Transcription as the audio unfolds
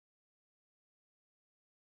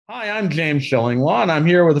Hi, I'm James Shillinglaw, and I'm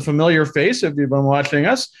here with a familiar face if you've been watching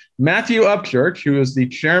us, Matthew Upchurch, who is the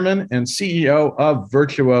chairman and CEO of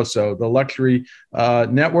Virtuoso, the luxury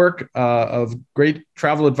network of great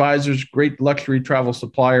travel advisors, great luxury travel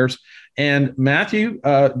suppliers. And Matthew,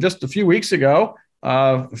 just a few weeks ago,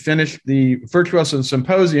 finished the Virtuoso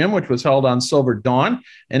Symposium, which was held on Silver Dawn.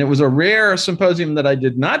 And it was a rare symposium that I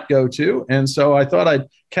did not go to. And so I thought I'd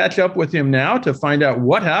catch up with him now to find out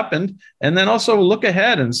what happened and then also look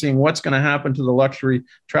ahead and seeing what's going to happen to the luxury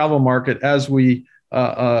travel market as we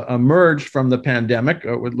emerge from the pandemic.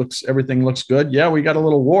 Everything looks good. Yeah, we got a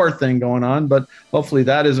little war thing going on, but hopefully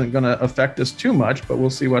that isn't going to affect us too much, but we'll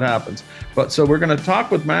see what happens. So we're going to talk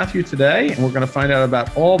with Matthew today, and we're going to find out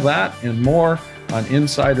about all that and more on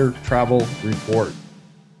Insider Travel Report.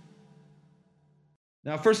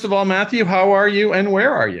 Now, first of all, Matthew, how are you and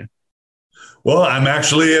where are you? Well, I'm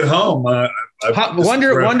actually at home.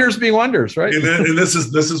 Wonders be wonders, right? And this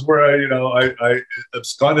is where I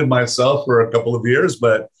absconded myself for a couple of years,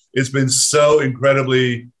 but it's been so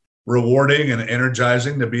incredibly rewarding and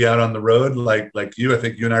energizing to be out on the road, like you. I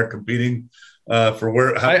think you and I are competing for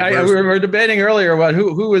where. We were debating earlier about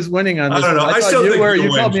who is winning on this. I don't know. I still think you win.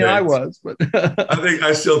 You told me James. I was, but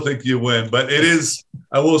I still think you win. But it is.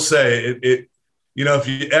 I will say it. If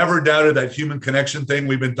you ever doubted that human connection thing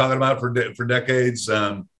we've been talking about for decades,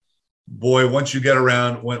 boy, once you get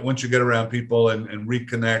around people and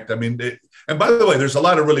reconnect, I mean, and by the way, there's a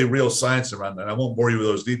lot of really real science around that. I won't bore you with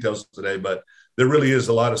those details today, but there really is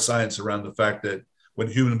a lot of science around the fact that when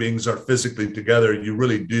human beings are physically together, you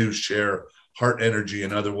really do share heart energy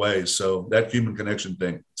in other ways. So that human connection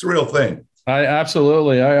thing, it's a real thing. I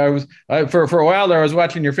absolutely. For a while there, I was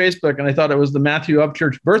watching your Facebook, and I thought it was the Matthew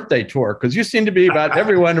Upchurch birthday tour because you seem to be about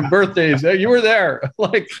everyone's birthdays. You were there,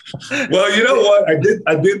 like. Well, you know what?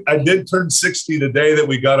 I did turn 60 the day that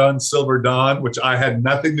we got on Silver Dawn, which I had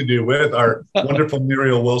nothing to do with. Our wonderful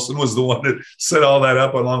Muriel Wilson was the one that set all that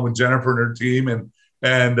up, along with Jennifer and her team,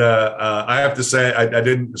 and I have to say I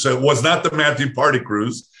didn't. So it was not the Matthew party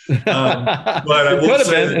cruise. But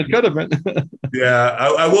it could have been. Yeah,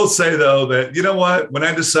 I will say though that you know what, when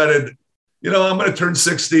I decided, I'm going to turn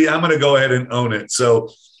 60, I'm going to go ahead and own it. So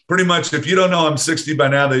pretty much, if you don't know I'm 60 by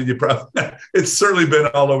now, that you probably it's certainly been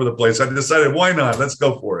all over the place. I decided, why not? Let's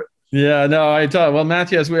go for it. Yeah, no, well,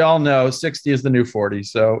 Matthew, as we all know, 60 is the new 40.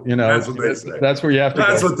 So that's what they say. That's where you have to.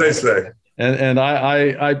 That's what they say. And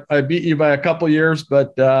I beat you by a couple years,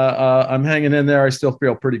 but I'm hanging in there. I still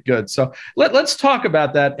feel pretty good. So let's talk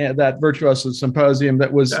about that Virtuoso Symposium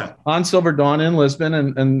that was on Silver Dawn in Lisbon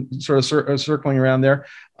and sort of circling around there.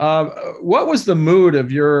 What was the mood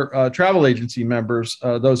of your travel agency members,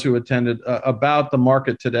 those who attended, about the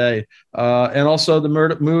market today, and also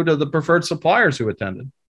the mood of the preferred suppliers who attended?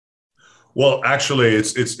 Well, actually,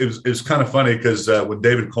 it's kind of funny because when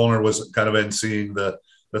David Kollner was kind of emceeing the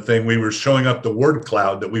thing, we were showing up the word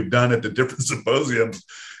cloud that we've done at the different symposiums.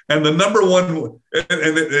 And the number one, and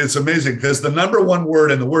it's amazing because the number one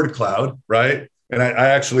word in the word cloud, right? And I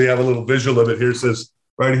actually have a little visual of it here. It says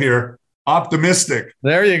right here, optimistic.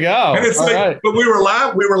 There you go. And it's all like, right. But we were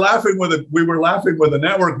laughing with the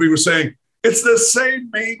network. We were saying, it's the same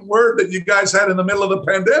main word that you guys had in the middle of the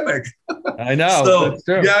pandemic. I know.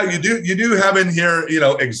 So yeah, you do have in here,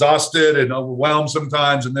 exhausted and overwhelmed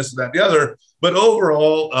sometimes and this and that and the other, but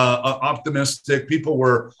overall optimistic. People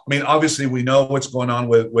were, obviously we know what's going on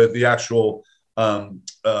with the actual,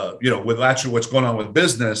 what's going on with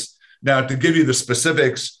business. Now, to give you the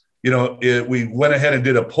specifics, we went ahead and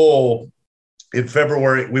did a poll in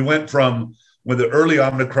February. We went from with the early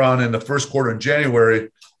Omicron in the first quarter in January,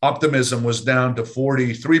 optimism was down to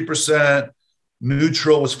 43%,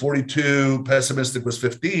 neutral was 42%, pessimistic was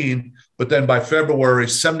 15%, but then by February,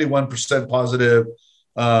 71% positive,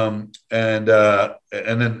 and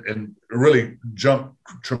then really jumped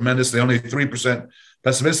tremendously, only 3%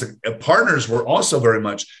 pessimistic. And partners were also very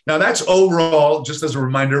much. Now that's overall, just as a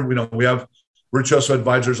reminder, we have Virtuoso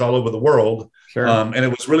advisors all over the world. Sure. And it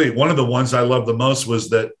was really one of the ones I loved the most was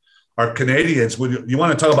that our Canadians, you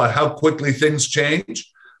want to talk about how quickly things change?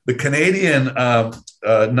 The Canadian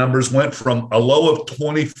numbers went from a low of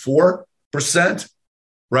 24%,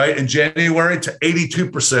 right, in January to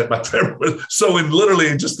 82% by February. So in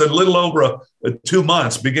just a little over 2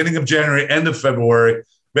 months, beginning of January, end of February,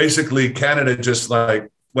 basically Canada just like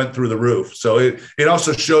went through the roof. So it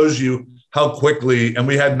also shows you how quickly, and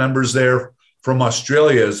we had numbers there from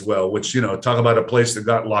Australia as well, which, talk about a place that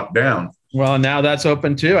got locked down. Well, now that's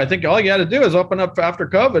open too. I think all you got to do is open up after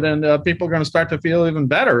COVID, and people are going to start to feel even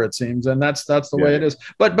better. It seems, and that's the way it is.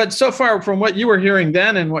 But so far, from what you were hearing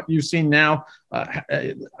then and what you've seen now,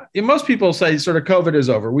 most people say sort of COVID is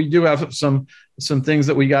over. We do have some things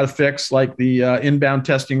that we got to fix, like the inbound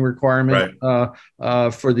testing requirement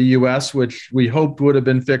for the U.S., which we hoped would have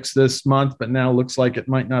been fixed this month, but now looks like it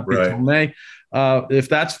might not be till May. If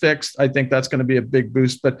that's fixed, I think that's going to be a big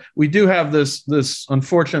boost. But we do have this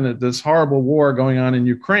horrible war going on in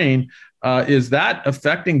Ukraine. Is that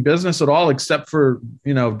affecting business at all, except for,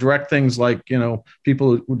 direct things like,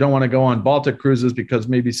 people who don't want to go on Baltic cruises because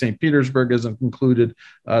maybe St. Petersburg isn't included,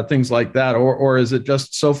 things like that? Or is it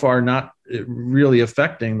just so far not really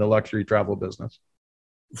affecting the luxury travel business?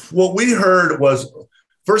 What we heard was,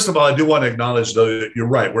 first of all, I do want to acknowledge, though, that you're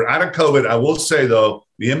right. We're out of COVID. I will say, though,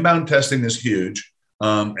 the inbound testing is huge,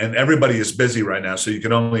 and everybody is busy right now. So you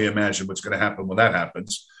can only imagine what's going to happen when that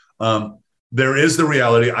happens. There is the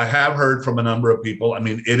reality. I have heard from a number of people. I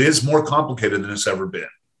mean, it is more complicated than it's ever been,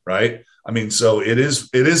 right? I mean, so it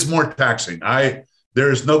is more taxing.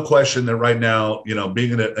 There is no question that right now,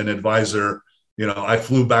 being an advisor, I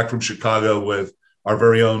flew back from Chicago with our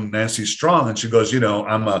very own Nancy Strong, and she goes,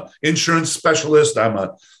 I'm a insurance specialist, I'm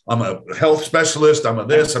a health specialist, I'm a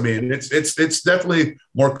this. I mean, it's definitely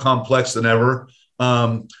more complex than ever.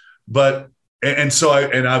 But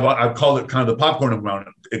I've called it kind of the popcorn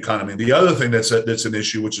economy. The other thing that's an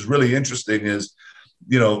issue, which is really interesting, is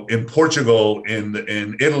in Portugal, in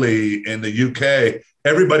Italy, in the UK,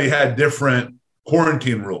 everybody had different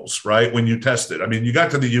quarantine rules, right? When you tested, I mean, you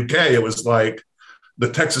got to the UK, it was like the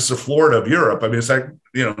Texas or Florida of Europe. I mean, it's like,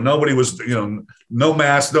 nobody was, no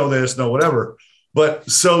mask, no this, no whatever. But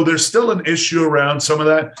so there's still an issue around some of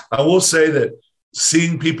that. I will say that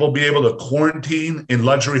seeing people be able to quarantine in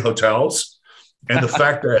luxury hotels and the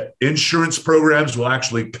fact that insurance programs will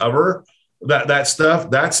actually cover that stuff,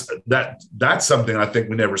 that's something I think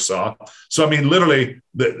we never saw. So, I mean, literally,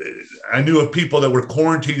 I knew of people that were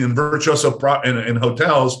quarantining in Virtuoso in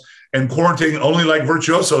hotels, and quarantining only like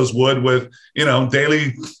Virtuosos would, with,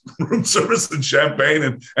 daily room service and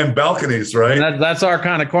champagne and balconies, right? And that's our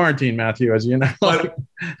kind of quarantine, Matthew, as you know.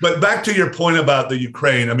 But back to your point about the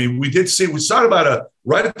Ukraine, I mean, we saw about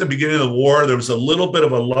right at the beginning of the war, there was a little bit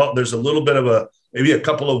of a lull. There's a little bit of maybe a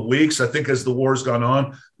couple of weeks, I think, as the war's gone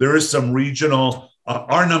on, there is some regional,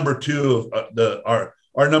 our number two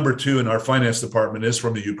in our finance department is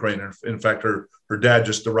from the Ukraine. In fact, her dad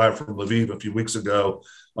just arrived from Lviv a few weeks ago.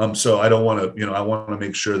 So I don't want to, I want to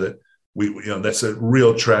make sure that that's a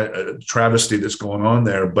real travesty that's going on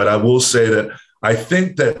there. But I will say that I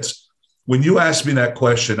think that when you ask me that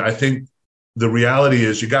question, I think the reality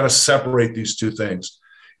is you got to separate these two things.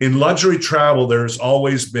 In luxury travel, there's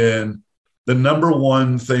always been the number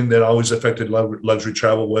one thing that always affected luxury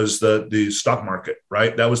travel was the stock market,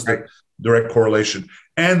 right? That was the direct correlation.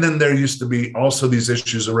 And then there used to be also these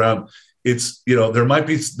issues around there might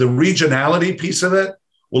be the regionality piece of it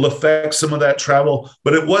will affect some of that travel,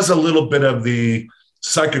 but it was a little bit of the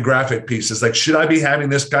psychographic piece. It's like, should I be having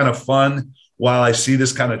this kind of fun while I see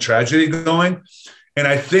this kind of tragedy going? And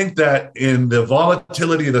I think that in the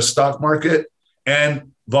volatility of the stock market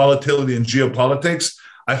and volatility in geopolitics,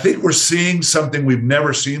 I think we're seeing something we've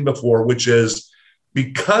never seen before, which is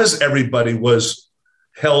because everybody was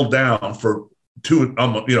held down for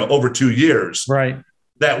over 2 years, right?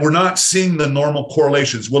 That we're not seeing the normal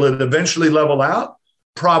correlations. Will it eventually level out?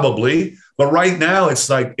 Probably. But right now it's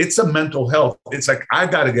like, it's a mental health. It's like, I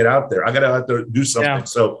got to get out there. I got to out there do something. Yeah.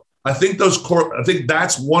 So I think I think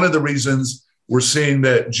that's one of the reasons we're seeing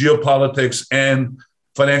that geopolitics and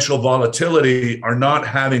financial volatility are not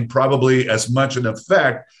having probably as much an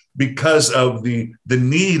effect because of the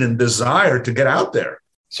need and desire to get out there.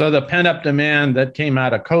 So the pent-up demand that came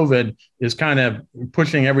out of COVID is kind of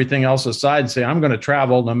pushing everything else aside and say, I'm going to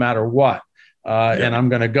travel no matter what. And I'm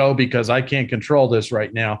going to go because I can't control this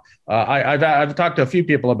right now. I've talked to a few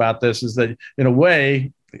people about this, is that in a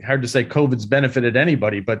way, hard to say COVID's benefited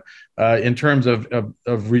anybody, but in terms of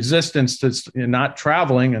resistance to not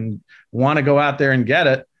traveling and want to go out there and get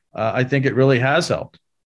it, I think it really has helped.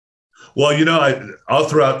 Well, all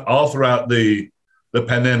throughout the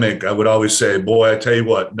pandemic, I would always say, boy, I tell you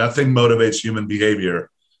what, nothing motivates human behavior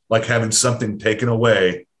like having something taken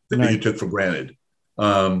away that you took for granted.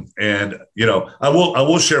 And I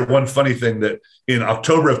will share one funny thing, that in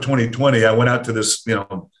October of 2020, I went out to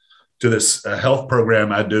this, health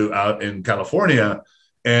program I do out in California,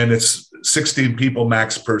 and it's 16 people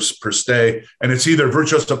max per stay. And it's either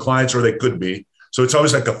Virtuoso clients or they could be. So it's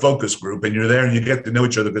always like a focus group, and you're there and you get to know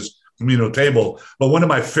each other because communal table. But one of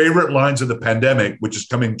my favorite lines of the pandemic, which is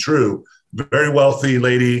coming true, very wealthy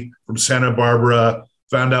lady from Santa Barbara,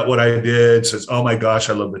 found out what I did, says, oh my gosh,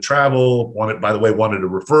 I love to travel. Wanted a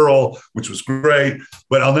referral, which was great.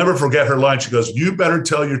 But I'll never forget her line. She goes, you better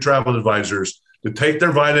tell your travel advisors to take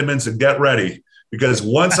their vitamins and get ready. Because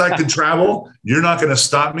once I can travel, you're not going to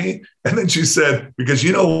stop me. And then she said, because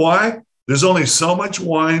you know why? There's only so much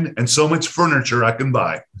wine and so much furniture I can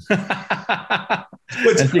buy.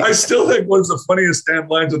 Which I still think was the funniest damn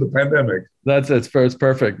lines of the pandemic. It's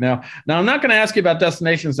perfect. Now I'm not going to ask you about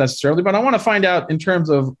destinations necessarily, but I want to find out in terms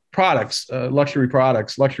of products, luxury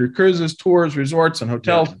cruises, tours, resorts, and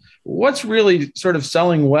hotels. Yeah. What's really sort of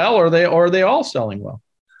selling well, or are they all selling well?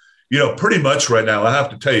 Pretty much right now. I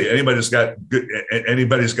have to tell you, anybody's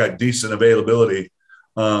got decent availability.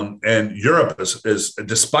 And Europe is,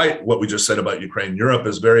 despite what we just said about Ukraine, Europe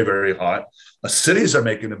is very, very hot. Cities are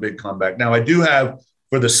making a big comeback. Now, I do have,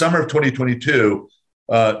 for the summer of 2022,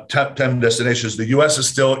 top 10 destinations. The U.S. is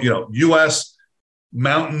still, U.S.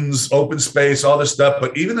 mountains, open space, all this stuff.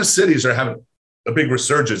 But even the cities are having a big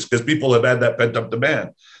resurgence because people have had that pent-up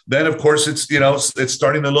demand. Then, of course, it's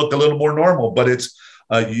starting to look a little more normal. But it's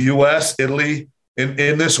U.S., Italy,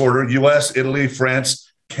 in this order, U.S., Italy, France.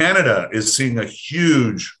 Canada is seeing a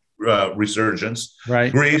huge resurgence.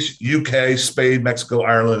 Right. Greece, UK, Spain, Mexico,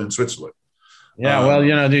 Ireland, and Switzerland. Yeah, well,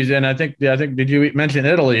 and I think did you mention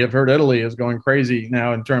Italy? I've heard Italy is going crazy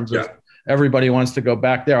now in terms of everybody wants to go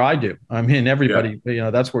back there. I do. I mean, everybody,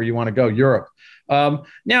 that's where you want to go, Europe. Now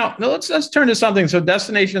let's turn to something. So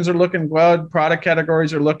destinations are looking good. Product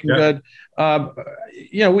categories are looking good.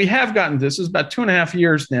 We have gotten this is about 2.5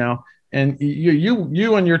 years now. And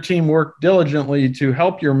you and your team work diligently to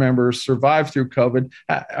help your members survive through COVID.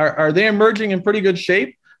 Are they emerging in pretty good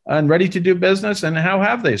shape and ready to do business? And how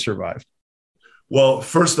have they survived? Well,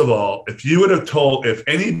 first of all, if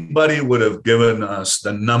anybody would have given us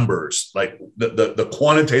the numbers, like the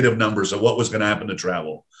quantitative numbers of what was going to happen to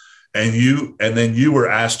travel, and then you were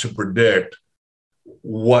asked to predict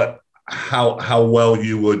how well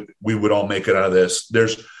we would all make it out of this.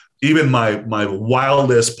 Even my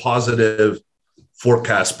wildest positive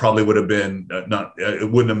forecast probably would have been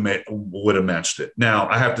would have matched it. Now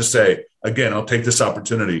I have to say again, I'll take this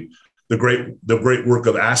opportunity. The great work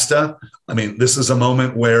of ASTA. I mean, this is a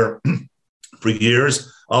moment where, for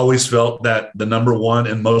years, I always felt that the number one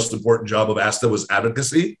and most important job of ASTA was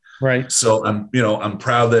advocacy. Right. So I'm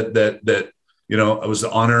proud that I was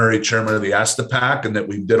the honorary chairman of the ASTA PAC and that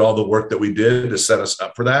we did all the work that we did to set us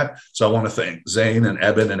up for that. So I want to thank Zane and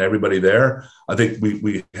Eben and everybody there. I think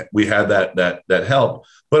we had that help,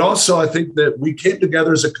 but also I think that we came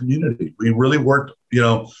together as a community. We really worked,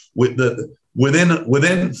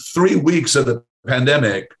 within 3 weeks of the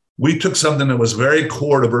pandemic, we took something that was very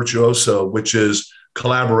core to Virtuoso, which is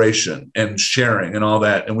collaboration and sharing and all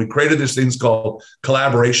that. And we created these things called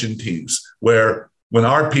collaboration teams where when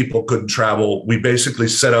our people couldn't travel, we basically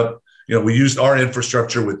set up, we used our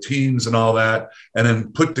infrastructure with teams and all that, and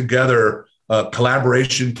then put together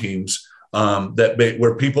collaboration teams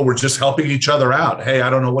where people were just helping each other out. Hey, I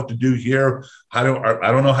don't know what to do here. I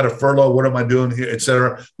don't know how to furlough. What am I doing here, et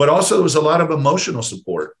cetera. But also there was a lot of emotional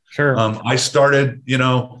support. Sure. I started,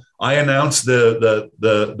 I announced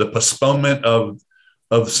the postponement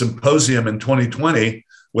of Symposium in 2020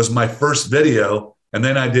 was my first video. And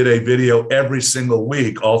then I did a video every single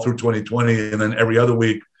week all through 2020 and then every other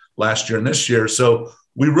week last year and this year. So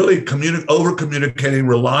we really over-communicating,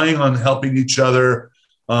 relying on helping each other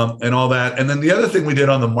and all that. And then the other thing we did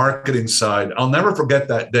on the marketing side, I'll never forget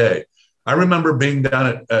that day. I remember being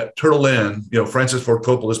down at Turtle Inn, Francis Ford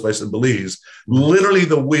Coppola's place in Belize, literally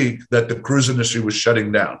the week that the cruise industry was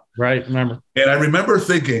shutting down. Right, remember. And I remember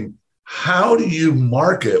thinking, how do you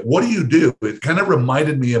market? What do you do? It kind of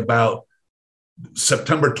reminded me about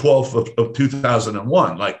September 12th of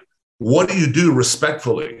 2001. Like, what do you do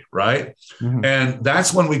respectfully, right? Mm-hmm. And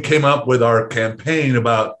that's when we came up with our campaign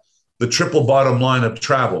about the triple bottom line of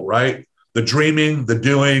travel, right? The dreaming, the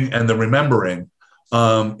doing, and the remembering.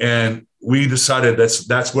 And we decided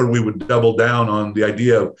that's where we would double down on the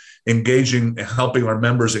idea of engaging, helping our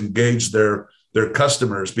members engage their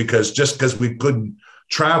customers, because just because we couldn't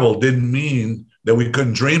travel didn't mean that we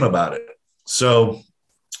couldn't dream about it. So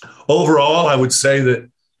overall, I would say that,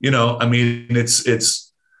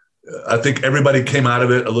 I think everybody came out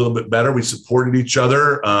of it a little bit better. We supported each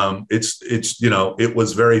other. It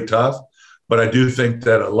was very tough, but I do think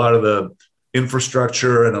that a lot of the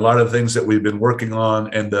infrastructure and a lot of things that we've been working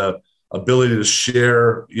on and the ability to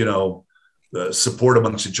share, the support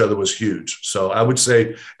amongst each other was huge. So I would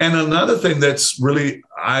say, and another thing that's really,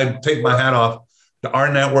 I take my hat off to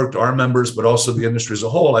our network, to our members, but also the industry as a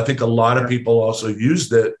whole. I think a lot of people also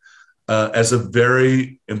used it as a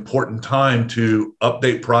very important time to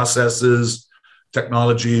update processes,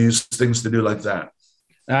 technologies, things to do like that.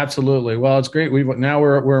 Absolutely. Well, it's great.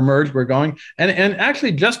 We're emerged. We're going. And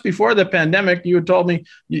actually, just before the pandemic, you had told me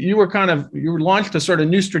you launched a sort of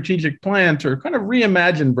new strategic plan to kind of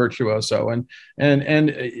reimagine Virtuoso.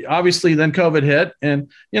 And obviously then COVID hit. And,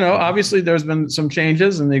 obviously there's been some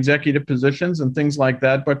changes in the executive positions and things like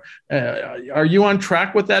that. But are you on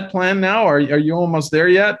track with that plan now? Are you almost there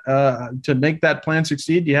yet to make that plan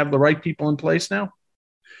succeed? Do you have the right people in place now?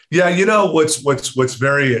 Yeah, what's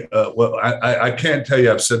very well, I can't tell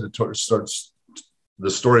you. I've said the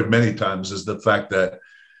story many times, is the fact that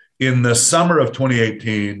in the summer of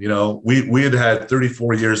 2018, we had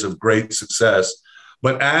 34 years of great success,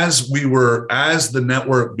 but as the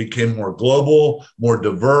network became more global, more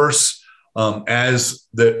diverse, as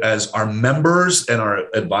our members and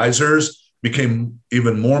our advisors became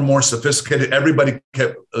even more and more sophisticated, everybody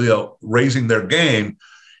kept raising their game.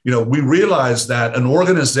 We realized that an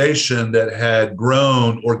organization that had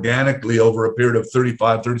grown organically over a period of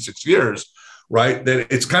 35, 36 years, right,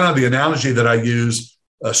 that it's kind of the analogy that I use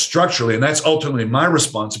structurally, and that's ultimately my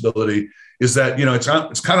responsibility, is that,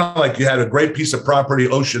 it's kind of like you had a great piece of property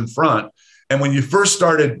ocean front. And when you first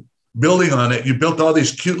started building on it, you built all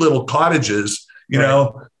these cute little cottages,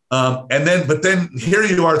 but then here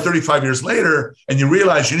you are 35 years later, and you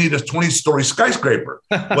realize you need a 20-story skyscraper.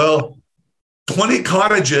 Well, 20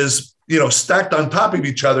 cottages, stacked on top of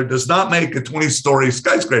each other does not make a 20-story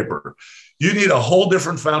skyscraper. You need a whole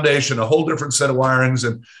different foundation, a whole different set of wirings.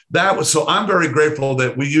 And so I'm very grateful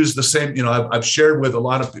that we use the same, I've shared with a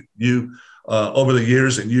lot of you over the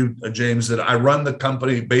years, and you, James, that I run the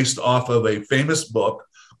company based off of a famous book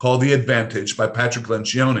called The Advantage by Patrick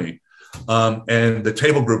Lencioni, and the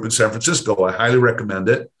Table Group in San Francisco. I highly recommend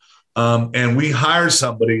it. And we hired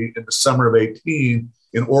somebody in the summer of 18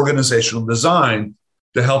 in organizational design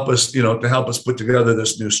to help us put together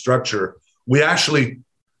this new structure. We actually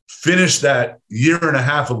finished that year and a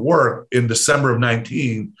half of work in December of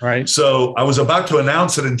 19. Right. So I was about to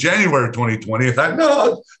announce it in January of 2020. I thought,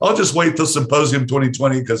 no, I'll just wait till Symposium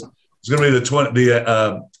 2020 because it's going to be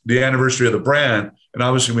the anniversary of the brand. And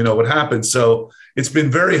obviously we know what happened. So it's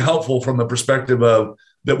been very helpful from the perspective of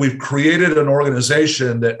that we've created an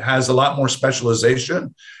organization that has a lot more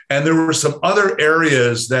specialization. And there were some other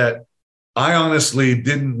areas that I honestly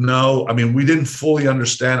didn't know. I mean, we didn't fully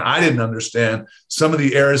understand. I didn't understand some of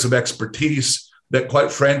the areas of expertise that,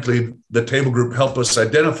 quite frankly, the Table Group helped us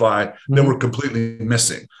identify that were completely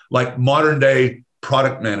missing, like modern day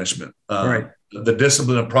product management, the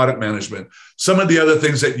discipline of product management. Some of the other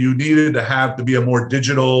things that you needed to have to be a more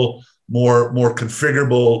digital, more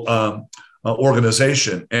configurable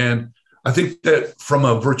organization. And I think that from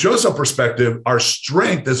a Virtuoso perspective, our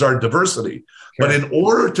strength is our diversity. Sure. But in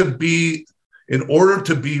order to be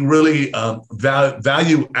really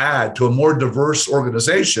value add to a more diverse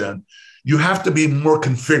organization, you have to be more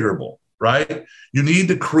configurable, right? You need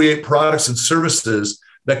to create products and services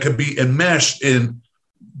that can be enmeshed in,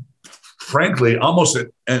 frankly, almost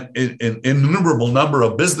an innumerable number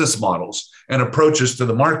of business models and approaches to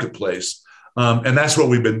the marketplace. And that's what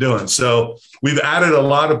we've been doing. So we've added a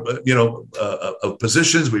lot of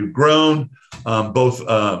positions. We've grown both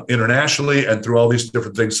internationally and through all these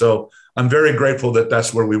different things. So I'm very grateful that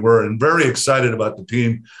that's where we were, and very excited about the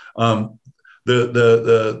team.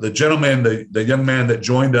 The gentleman, the young man that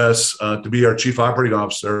joined us to be our chief operating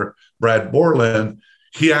officer, Brad Borland,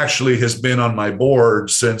 he actually has been on my board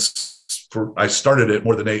since I started it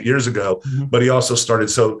more than 8 years ago, but he also started.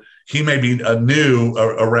 So he may be new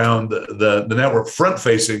around the network front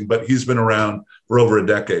facing, but he's been around for over a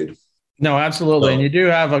decade. No, absolutely. So, and you do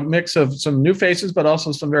have a mix of some new faces, but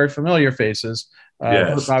also some very familiar faces.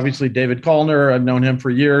 Yes. Obviously, David Kollner, I've known him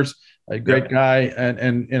for years. A great guy,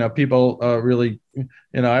 and people really,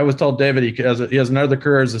 I was told David he has another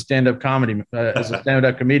career as a stand-up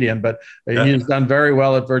comedian, but he's done very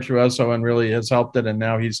well at Virtuoso and really has helped it, and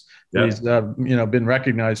now he's been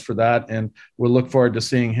recognized for that, and we'll look forward to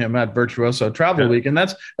seeing him at Virtuoso Travel Week, and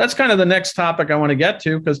that's kind of the next topic I want to get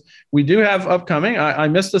to, because we do have upcoming. I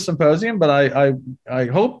missed the symposium, but I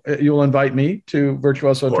hope you'll invite me to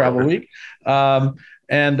Virtuoso Travel Week.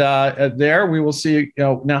 And there we will see,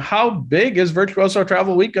 now how big is Virtuoso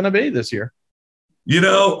Travel Week going to be this year?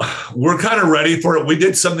 We're kind of ready for it. We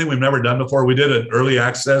did something we've never done before. We did an early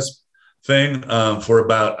access thing for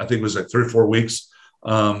about, I think it was like 3 or 4 weeks.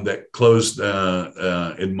 that closed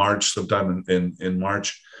in March, sometime in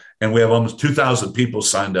March, and we have almost 2,000 people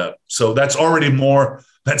signed up. So that's already more.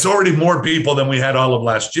 That's already more people than we had all of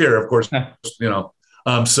last year. Of course,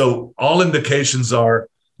 so all indications are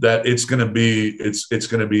that it's going to be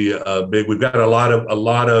big. We've got a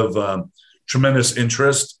lot of tremendous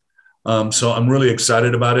interest. So I'm really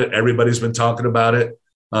excited about it. Everybody's been talking about it.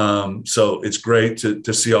 So it's great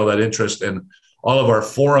to see all that interest, and all of our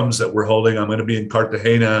forums that we're holding. I'm going to be in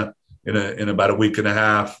Cartagena in about a week and a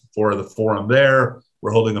half for the forum there.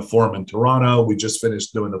 We're holding a forum in Toronto. We just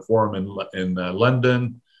finished doing the forum in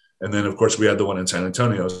London. And then, of course, we had the one in San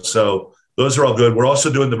Antonio. So those are all good. We're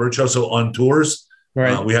also doing the Virtuoso on tours.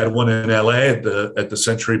 Right. We had one in LA at the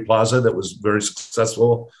Century Plaza that was very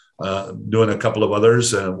successful, doing a couple of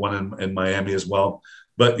others, one in Miami as well.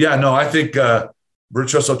 But yeah, no, I think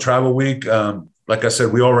Virtuoso Travel Week, like I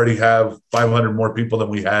said, we already have 500 more people than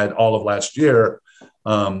we had all of last year.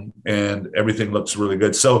 And everything looks really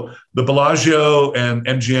good. So the Bellagio and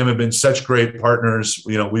MGM have been such great partners.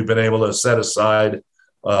 We've been able to set aside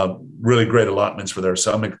really great allotments for there.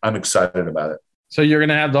 So I'm excited about it. So you're going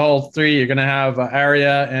to have the whole three. You're going to have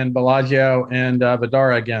Aria and Bellagio and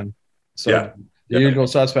Vdara again. So yeah. The usual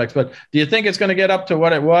suspects. But do you think it's going to get up to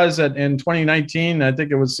what it was in 2019? I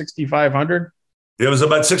think it was 6,500. It was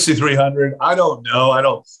about 6,300. I don't know.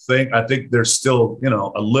 I think there's still,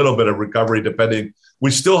 a little bit of recovery depending.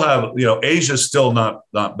 We still have, Asia's still not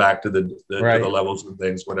back to the levels and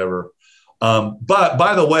things, whatever. But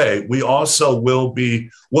by the way, we also what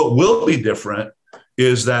will be different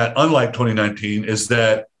is that, unlike 2019, is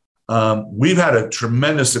that we've had a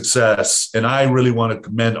tremendous success. And I really want to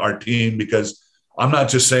commend our team, because I'm not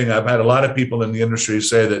just saying, I've had a lot of people in the industry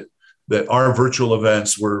say that our virtual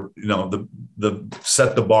events were, the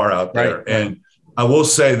set the bar out there. Right. And I will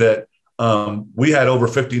say that we had over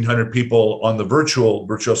 1,500 people on the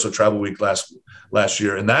Virtuoso Travel Week last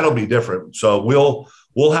year, and that'll be different. So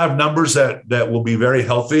we'll have numbers that will be very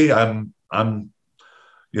healthy. I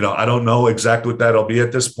don't know exactly what that'll be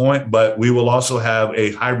at this point, but we will also have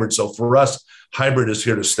a hybrid. So for us, hybrid is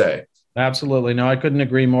here to stay. Absolutely. No, I couldn't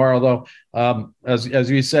agree more. Although, as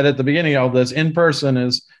you said at the beginning of this, in person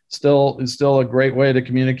is still a great way to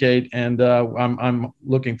communicate, and I'm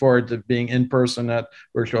looking forward to being in person at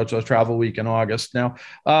Virtuoso Travel Week in August. Now,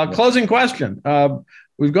 closing question: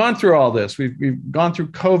 we've gone through all this. We've gone through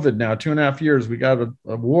COVID now, 2.5 years. We got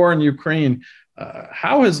a war in Ukraine.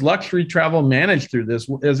 How has luxury travel managed through this?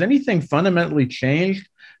 Has anything fundamentally changed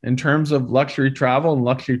in terms of luxury travel and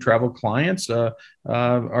luxury travel clients?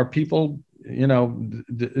 Are people,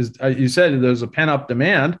 you said there's a pent-up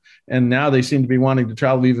demand, and now they seem to be wanting to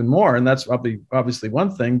travel even more, and that's obviously one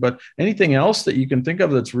thing. But anything else that you can think of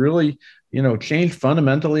that's really, changed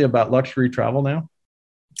fundamentally about luxury travel now?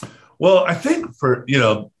 Well, I think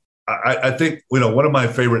I think one of my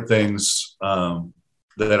favorite things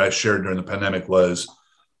that I shared during the pandemic was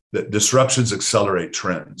that disruptions accelerate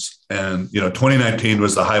trends. And, 2019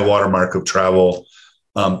 was the high watermark of travel.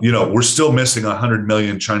 We're still missing 100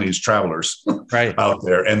 million Chinese travelers out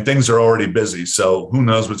there, and things are already busy. So who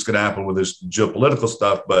knows what's going to happen with this geopolitical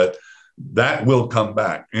stuff, but that will come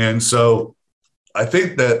back. And so I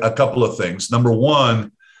think that a couple of things. Number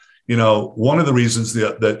one, one of the reasons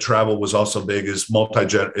that travel was also big is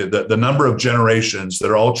the number of generations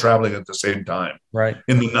that are all traveling at the same time. Right.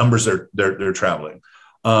 In the numbers they're traveling.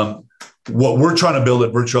 What we're trying to build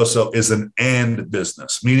at Virtuoso is an and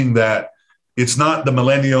business, meaning that it's not the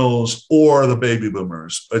millennials or the baby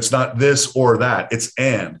boomers. It's not this or that. It's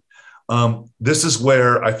and. This is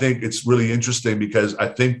where I think it's really interesting, because I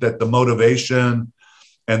think that the motivation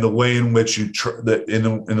and the way in which in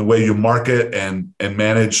the way you market and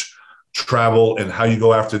manage travel and how you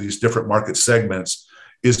go after these different market segments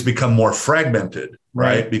is become more fragmented,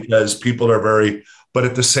 right? Because people are but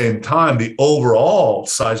at the same time, the overall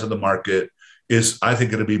size of the market is, I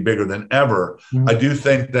think, going to be bigger than ever. Mm-hmm. I do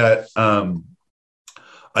think that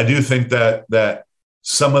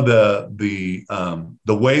some of the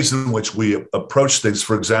ways in which we approach things,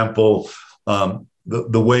 for example,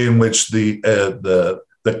 the way in which the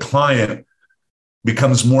client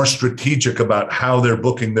becomes more strategic about how they're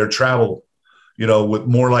booking their travel, with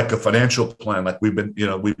more like a financial plan, like we've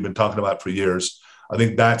been talking about for years. I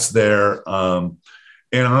think that's there.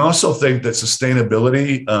 And I also think that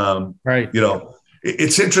sustainability,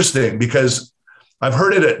 it's interesting, because I've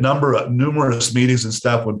heard it at numerous meetings and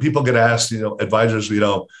stuff. When people get asked, advisors,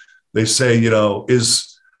 they say,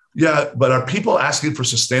 but are people asking for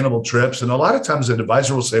sustainable trips? And a lot of times an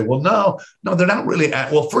advisor will say, well, no, they're not really.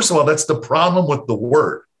 Well, first of all, that's the problem with the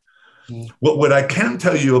word. Mm. What I can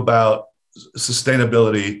tell you about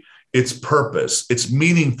sustainability its purpose, its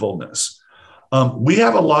meaningfulness. We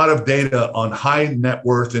have a lot of data on high net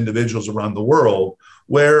worth individuals around the world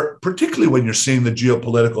where, particularly when you're seeing the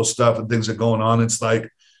geopolitical stuff and things that are going on, it's like,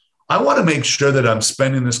 I want to make sure that I'm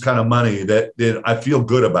spending this kind of money that I feel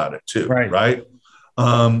good about it too, right?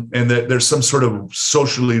 And that there's some sort of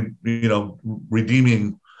socially,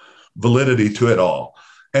 redeeming validity to it all.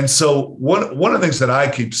 And so one of the things that I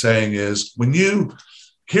keep saying is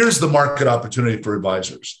here's the market opportunity for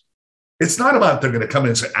advisors. It's not about they're going to come in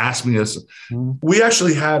and say, ask me this. We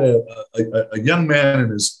actually had a young man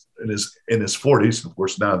in his 40s. Of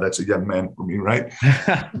course, now that's a young man for me, right?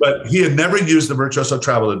 But he had never used the Virtuoso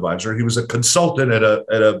Travel Advisor. He was a consultant at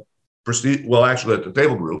a prestige, well, actually at the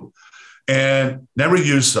Table Group, and never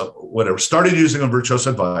used whatever. Started using a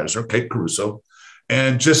Virtuoso Advisor, Kate Caruso,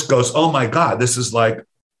 and just goes, oh my God, this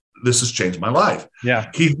has changed my life.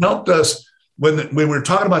 Yeah, he helped us when we were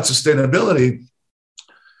talking about sustainability.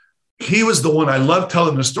 He was the one, I love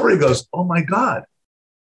telling the story. He goes, oh my God,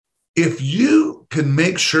 if you can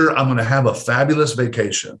make sure I'm going to have a fabulous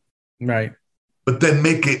vacation, right, but then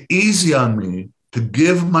make it easy on me to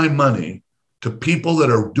give my money to people that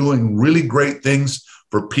are doing really great things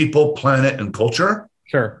for people, planet, and culture,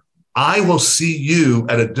 sure, I will see you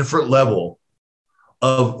at a different level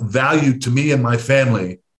of value to me and my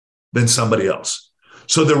family than somebody else.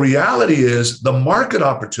 So the reality is the market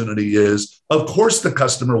opportunity is, of course, the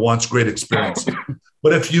customer wants great experience,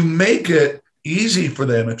 but if you make it easy for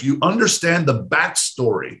them, if you understand the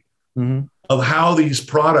backstory of how these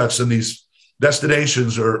products and these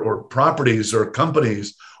destinations or properties or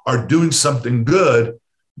companies are doing something good,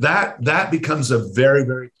 that becomes a very,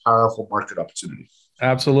 very powerful market opportunity.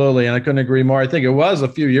 Absolutely. And I couldn't agree more. I think it was a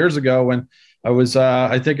few years ago when I was,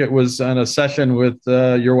 I think it was in a session with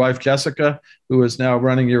your wife, Jessica, who is now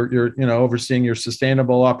running your overseeing your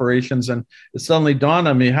sustainable operations. And it suddenly dawned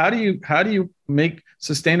on me, how do you make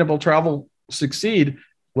sustainable travel succeed?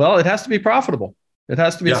 Well, it has to be profitable. It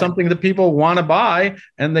has to be something that people want to buy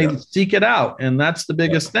and they seek it out. And that's the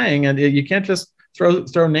biggest thing. And you can't just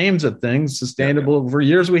throw names at things. Sustainable for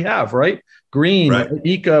years we have, right? Green,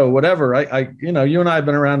 eco, whatever. You and I have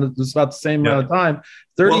been around just about the same amount of time.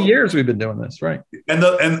 30 years we've been doing this, right? And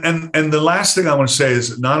the last thing I want to say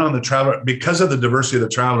is not on the traveler, because of the diversity of the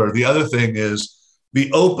traveler. The other thing is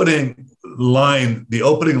the opening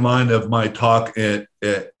line of my talk in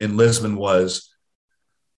Lisbon was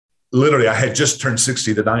literally, I had just turned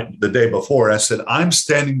 60 the day before. I said, I'm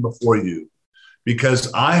standing before you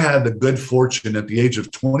because I had the good fortune at the age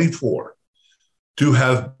of 24 to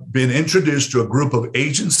have been introduced to a group of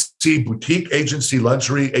boutique agency,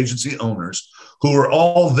 luxury agency owners who were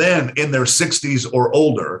all then in their 60s or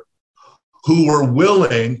older, who were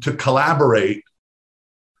willing to collaborate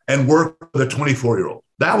and work with a 24-year-old.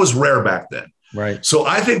 That was rare back then. Right. So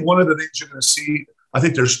I think one of the things you're going to see, I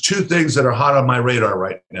think there's two things that are hot on my radar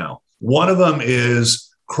right now. One of them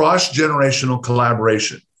is cross-generational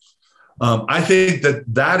collaboration. I think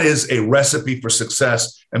that is a recipe for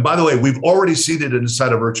success. And by the way, we've already seen it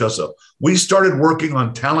inside of Virtuoso. We started working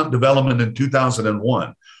on talent development in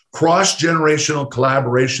 2001. Cross-generational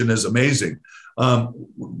collaboration is amazing.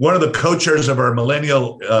 One of the co-chairs of our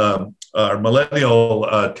millennial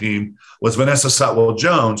team was Vanessa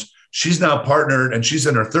Sotwell-Jones. She's now partnered, and she's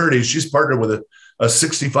in her 30s. She's partnered with a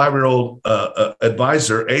 65-year-old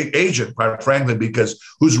advisor, agent, quite frankly,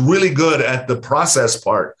 who's really good at the process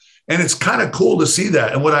part. And it's kind of cool to see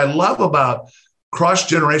that. And what I love about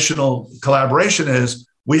cross-generational collaboration is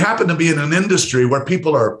we happen to be in an industry where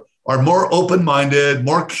people are more open-minded,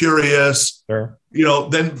 more curious, than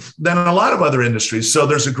a lot of other industries. So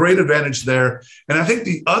there's a great advantage there. And I think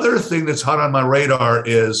the other thing that's hot on my radar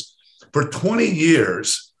is for 20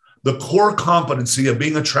 years, the core competency of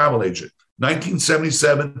being a travel agent,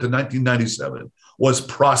 1977 to 1997, was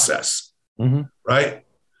process, right?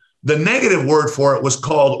 The negative word for it was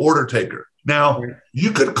called order taker. Now,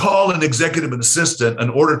 you could call an executive assistant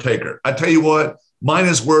an order taker. I tell you what, mine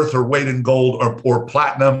is worth her weight in gold or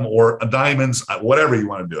platinum or diamonds, whatever you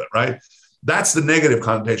want to do it, right? That's the negative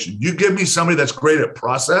connotation. You give me somebody that's great at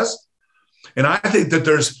process. And I think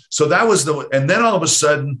that and then all of a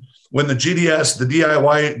sudden, when the GDS, the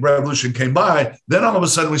DIY revolution came by, then all of a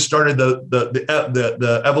sudden we started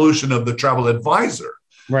the evolution of the travel advisor.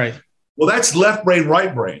 Right. Well, that's left brain,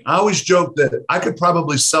 right brain. I always joke that I could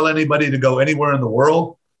probably sell anybody to go anywhere in the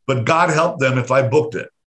world, but God help them if I booked it,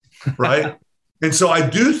 right? And so I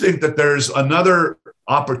do think that there's another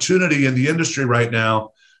opportunity in the industry right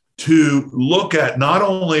now to look at not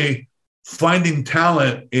only finding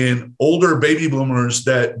talent in older baby boomers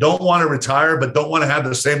that don't want to retire, but don't want to have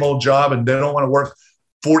the same old job and they don't want to work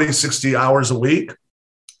 40, 60 hours a week.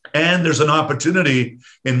 And there's an opportunity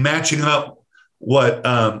in matching up what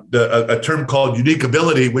a term called unique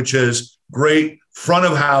ability, which is great front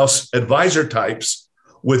of house advisor types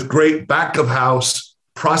with great back of house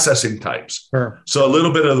processing types. Sure. So a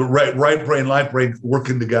little bit of the right brain, left brain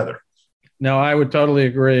working together. No, I would totally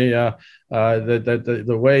agree that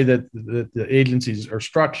the way that the agencies are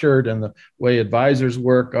structured and the way advisors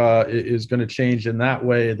work is going to change in that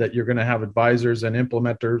way, that you're going to have advisors and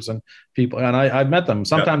implementers and people. And I've met them.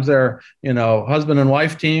 Sometimes they're, husband and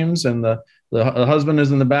wife teams, and the husband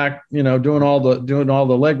is in the back, doing all the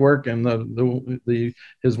legwork, and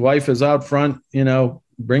his wife is out front,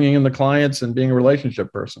 bringing in the clients and being a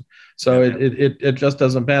relationship person. So it just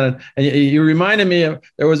doesn't pan. And you reminded me of,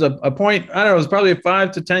 there was a point, I don't know, it was probably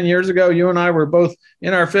 5 to 10 years ago. You and I were both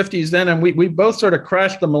in our 50s then, and we both sort of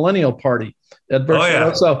crashed the millennial party at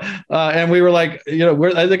Virtuoso. And we were like,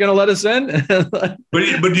 are they going to let us in? But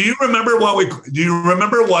do you remember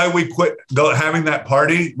why we quit having that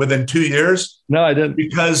party within 2 years? No, I didn't.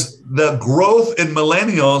 Because the growth in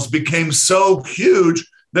millennials became so huge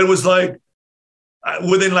that it was like,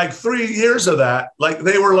 within like 3 years of that, like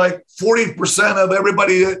they were like 40% of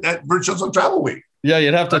everybody at Virtuoso Travel Week. Yeah,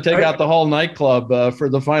 you'd have to take out the whole nightclub for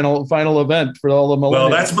the final event for all the millennials. Well,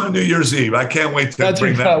 that's my New Year's Eve. I can't wait to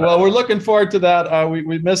bring that back. Well, we're looking forward to that.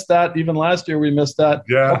 We missed that. Even last year, we missed that.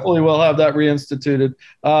 Yeah. Hopefully, we'll have that reinstituted.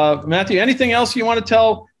 Matthew, anything else you want to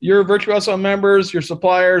tell your Virtuoso members, your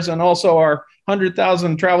suppliers, and also our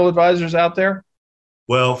 100,000 travel advisors out there?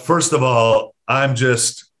 Well, first of all, I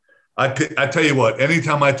tell you what,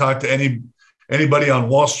 anytime I talk to anybody on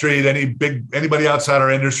Wall Street, anybody outside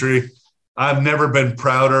our industry, I've never been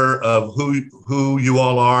prouder of who you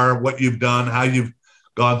all are, what you've done, how you've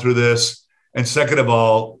gone through this. And second of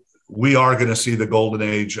all, we are going to see the golden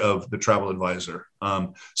age of the travel advisor.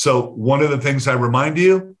 So one of the things I remind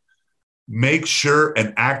you, make sure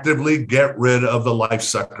and actively get rid of the life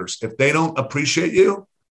suckers. If they don't appreciate you,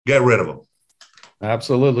 get rid of them.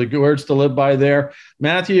 Absolutely. Good words to live by there.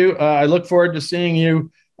 Matthew, I look forward to seeing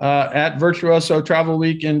you at Virtuoso Travel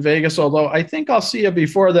Week in Vegas, although I think I'll see you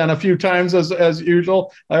before then a few times as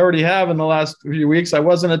usual. I already have in the last few weeks. I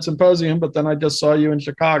wasn't at Symposium, but then I just saw you in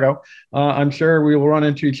Chicago. I'm sure we will run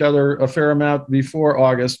into each other a fair amount before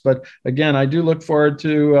August. But again, I do look forward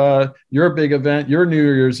to your big event, your New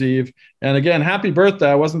Year's Eve. And again, happy birthday.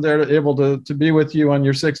 I wasn't able to be with you on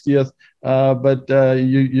your 60th. But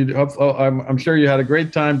I'm sure you had a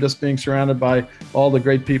great time just being surrounded by all the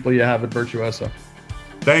great people you have at Virtuoso.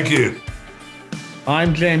 Thank you.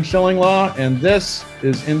 I'm James Shillinglaw, and this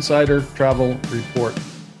is Insider Travel Report.